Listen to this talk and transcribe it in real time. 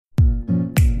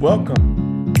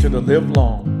Welcome to the Live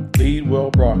Long, Lead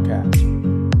Well broadcast.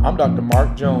 I'm Dr.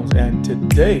 Mark Jones, and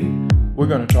today we're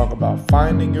going to talk about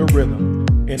finding your rhythm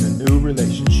in a new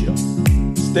relationship.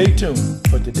 Stay tuned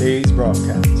for today's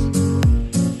broadcast.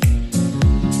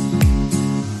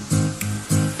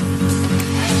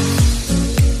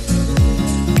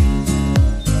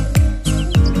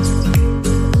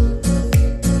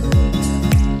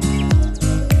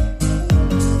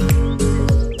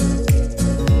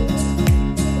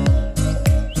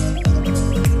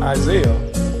 Isaiah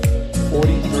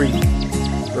 43,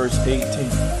 verse 18.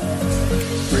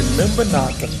 Remember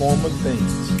not the former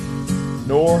things,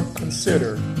 nor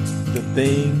consider the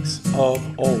things of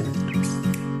old.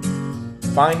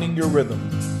 Finding your rhythm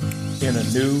in a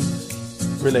new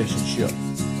relationship.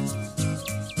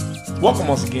 Welcome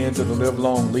once again to the Live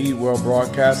Long, Lead Well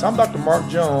broadcast. I'm Dr. Mark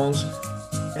Jones,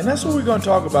 and that's what we're going to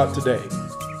talk about today.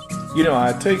 You know,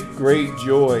 I take great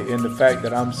joy in the fact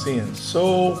that I'm seeing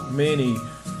so many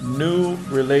new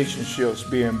relationships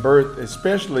being birthed,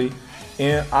 especially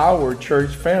in our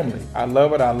church family. I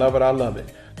love it. I love it. I love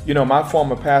it. You know, my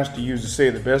former pastor used to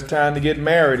say the best time to get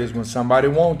married is when somebody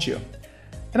wants you.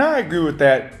 And I agree with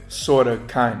that sort of,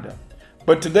 kind of.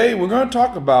 But today we're going to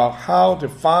talk about how to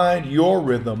find your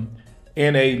rhythm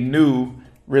in a new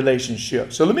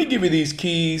relationship. So let me give you these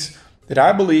keys that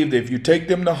I believe that if you take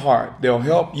them to heart, they'll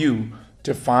help you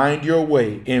to find your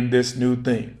way in this new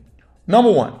thing.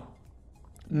 Number one,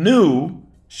 new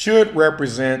should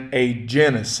represent a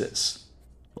genesis.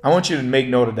 I want you to make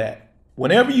note of that.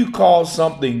 Whenever you call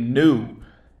something new,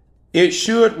 it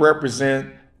should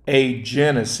represent a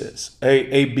genesis,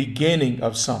 a beginning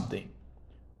of something.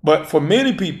 But for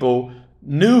many people,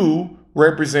 new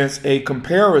represents a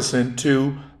comparison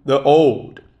to the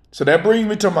old. So that brings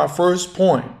me to my first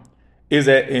point, is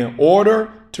that in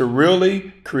order to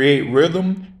really create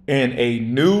rhythm in a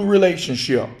new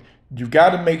relationship, you've got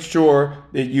to make sure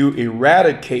that you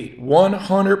eradicate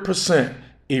 100%,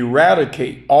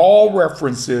 eradicate all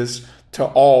references to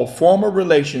all former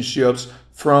relationships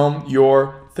from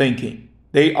your thinking.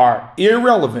 They are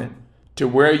irrelevant to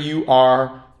where you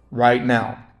are right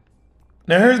now.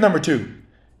 Now, here's number two.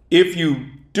 If you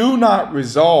do not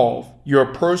resolve your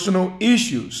personal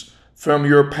issues from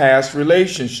your past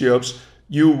relationships,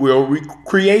 you will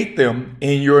recreate them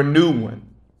in your new one.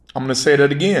 I'm going to say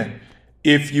that again.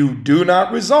 If you do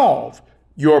not resolve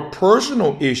your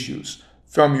personal issues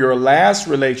from your last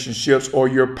relationships or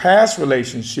your past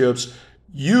relationships,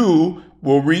 you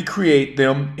will recreate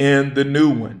them in the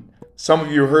new one. Some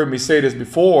of you heard me say this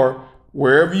before.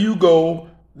 Wherever you go,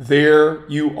 there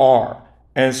you are.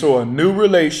 And so a new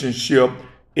relationship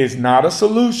is not a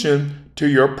solution to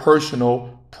your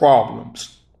personal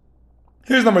problems.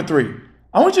 Here's number three.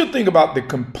 I want you to think about the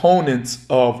components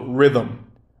of rhythm.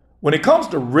 When it comes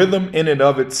to rhythm in and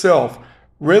of itself,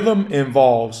 rhythm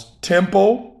involves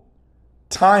tempo,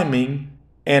 timing,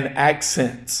 and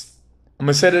accents. I'm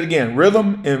going to say that again.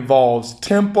 Rhythm involves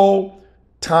tempo,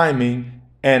 timing,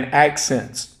 and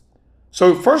accents.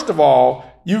 So first of all,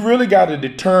 you really got to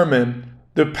determine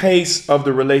the pace of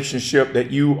the relationship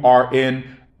that you are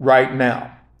in right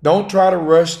now. Don't try to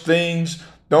rush things.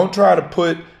 Don't try to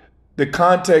put the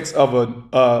context of an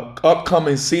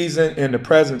upcoming season in the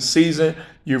present season.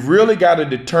 You've really got to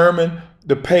determine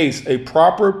the pace, a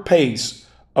proper pace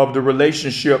of the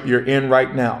relationship you're in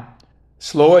right now.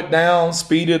 Slow it down,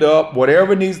 speed it up,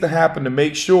 whatever needs to happen to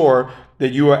make sure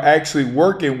that you are actually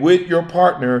working with your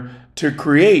partner to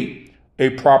create a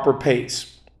proper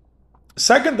pace.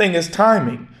 Second thing is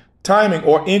timing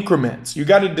or increments. You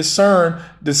got to discern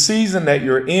the season that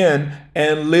you're in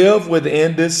and live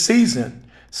within this season.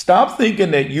 Stop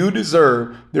thinking that you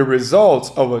deserve the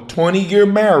results of a 20-year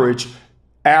marriage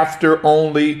after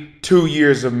only 2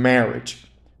 years of marriage.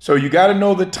 So you got to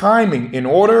know the timing. In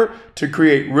order to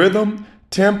create rhythm,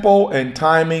 tempo, and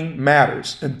timing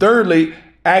matters. And thirdly,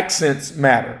 accents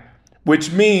matter,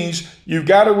 which means you've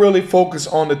got to really focus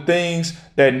on the things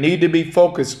that need to be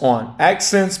focused on.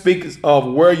 Accent speaks of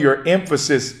where your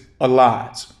emphasis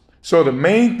lies. So the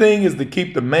main thing is to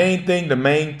keep the main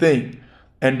thing.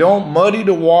 And don't muddy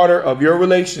the water of your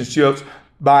relationships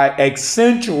by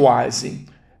accentuating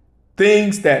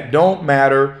things that don't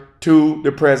matter to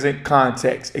the present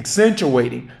context.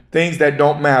 Accentuating things that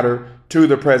don't matter to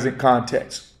the present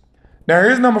context. Now,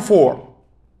 here's number 4.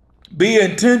 Be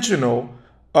intentional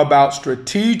about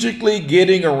strategically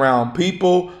getting around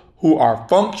people who are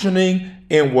functioning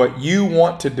in what you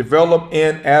want to develop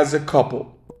in as a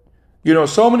couple. You know,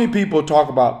 so many people talk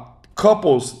about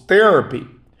couples therapy,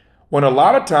 when a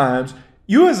lot of times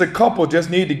you as a couple just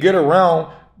need to get around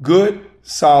good,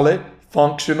 solid,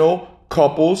 functional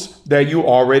couples that you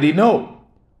already know.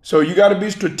 So you got to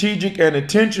be strategic and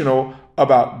intentional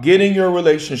about getting your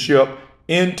relationship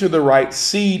into the right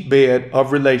seed bed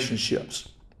of relationships.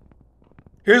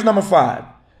 Here's number 5.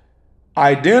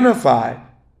 Identify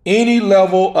any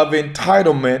level of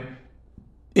entitlement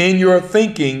in your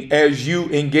thinking as you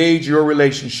engage your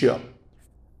relationship.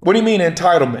 What do you mean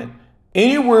entitlement?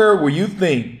 Anywhere where you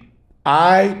think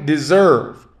I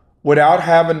deserve without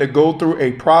having to go through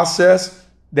a process,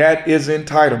 that is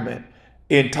entitlement.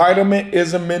 Entitlement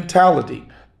is a mentality.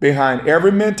 Behind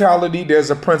every mentality, there's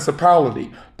a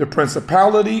principality. The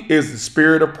principality is the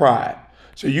spirit of pride.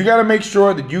 So you got to make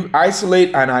sure that you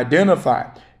isolate and identify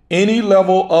any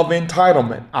level of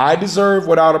entitlement, I deserve,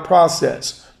 without a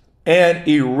process, and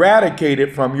eradicate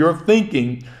it from your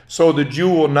thinking so that you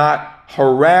will not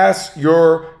harass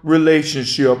your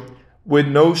relationship with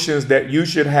notions that you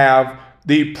should have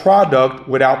the product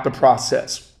without the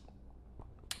process.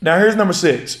 Now here's number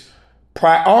 6.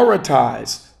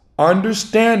 Prioritize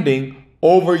understanding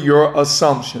over your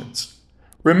assumptions.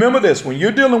 Remember this, when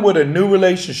you're dealing with a new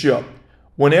relationship,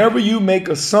 whenever you make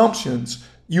assumptions,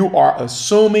 you are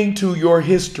assuming to your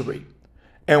history.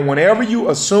 And whenever you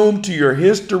assume to your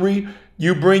history,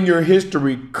 you bring your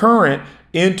history current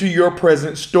into your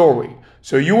present story.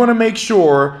 So you want to make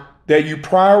sure that you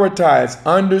prioritize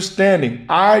understanding.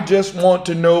 I just want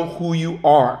to know who you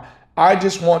are. I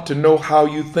just want to know how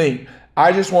you think.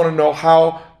 I just want to know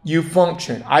how you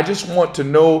function. I just want to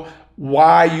know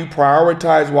why you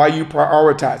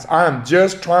prioritize. I am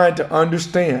just trying to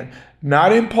understand,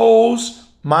 not impose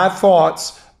my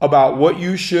thoughts about what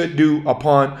you should do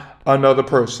upon another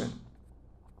person.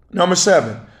 Number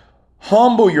 7,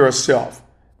 humble yourself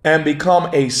and become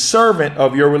a servant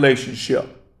of your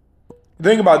relationship.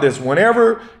 Think about this.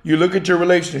 Whenever you look at your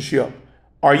relationship,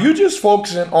 are you just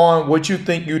focusing on what you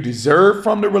think you deserve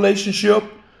from the relationship?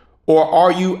 Or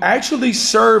are you actually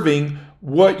serving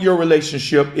what your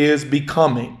relationship is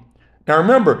becoming? Now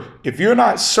remember, if you're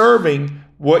not serving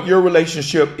what your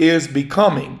relationship is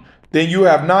becoming, then you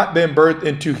have not been birthed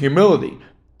into humility.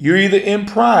 You're either in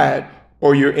pride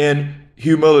or you're in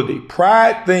humility.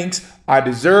 Pride thinks I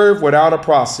deserve without a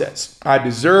process. I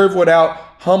deserve without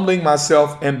humbling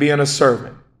myself and being a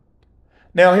servant.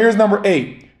 Now here's number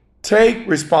 8. Take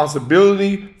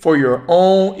responsibility for your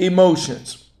own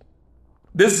emotions.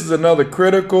 This is another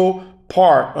critical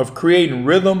part of creating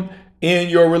rhythm in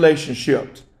your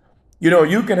relationships.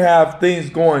 You can have things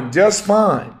going just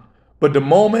fine, but the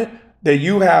moment that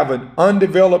you have an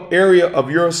undeveloped area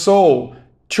of your soul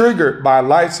triggered by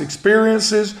life's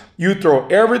experiences, you throw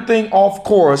everything off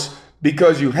course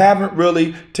because you haven't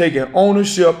really taken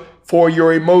ownership for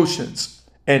your emotions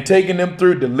and taken them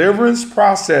through deliverance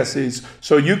processes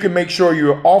so you can make sure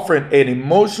you're offering an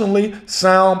emotionally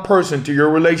sound person to your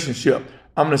relationship.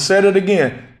 I'm going to say it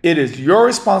again. It is your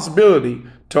responsibility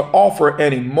to offer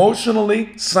an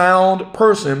emotionally sound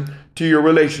person to your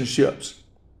relationships.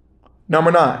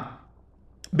 Number 9,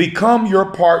 become your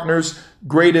partner's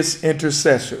greatest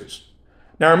intercessors.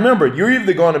 Now remember, you're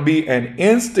either going to be an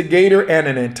instigator and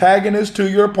an antagonist to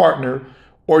your partner,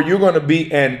 or you're going to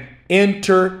be an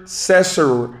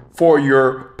intercessor for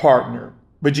your partner.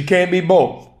 But you can't be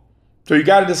both. So you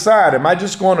got to decide, am I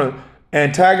just going to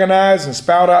antagonize and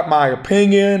spout out my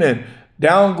opinion and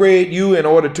downgrade you in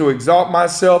order to exalt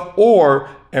myself? Or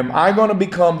am I going to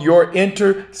become your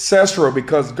intercessor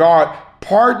because God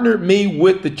partnered me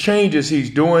with the changes he's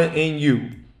doing in you?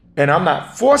 And I'm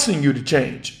not forcing you to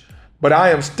change, but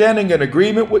I am standing in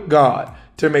agreement with God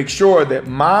to make sure that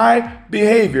my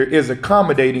behavior is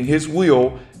accommodating his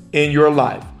will in your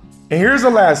life. And here's the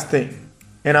last thing,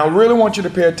 and I really want you to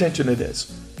pay attention to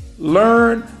this.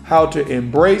 Learn how to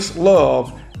embrace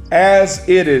love as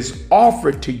it is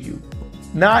offered to you,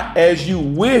 not as you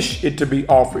wish it to be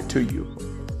offered to you.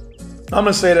 I'm going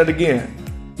to say that again.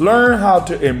 Learn how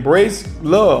to embrace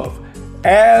love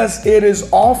as it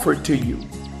is offered to you,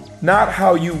 not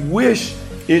how you wish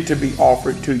it to be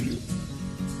offered to you.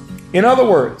 In other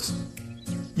words,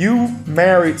 you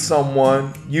married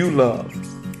someone you love,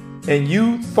 and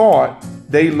you thought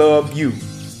they loved you.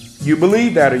 You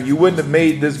believe that, or you wouldn't have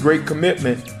made this great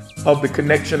commitment of the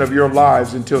connection of your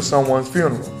lives until someone's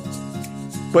funeral.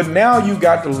 But now you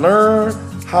got to learn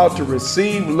how to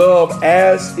receive love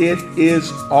as it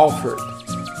is offered,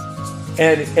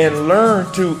 and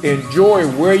learn to enjoy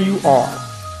where you are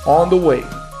on the way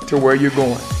to where you're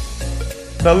going.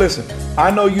 Now listen, I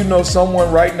know you know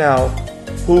someone right now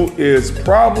who is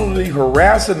probably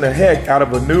harassing the heck out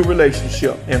of a new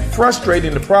relationship and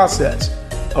frustrating the process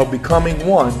of becoming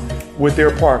one with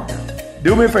their partner.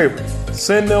 Do me a favor,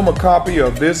 send them a copy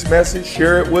of this message,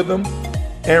 share it with them.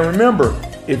 And remember,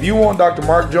 if you want Dr.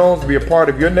 Mark Jones to be a part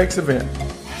of your next event,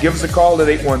 Give us a call at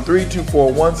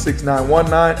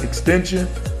 813-241-6919, extension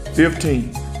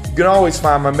 15. You can always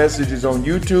find my messages on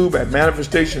YouTube at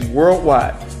Manifestation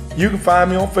Worldwide. You can find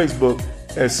me on Facebook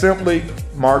as simply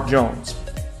Mark Jones.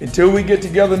 Until we get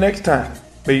together next time,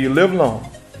 may you live long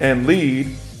and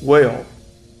lead well.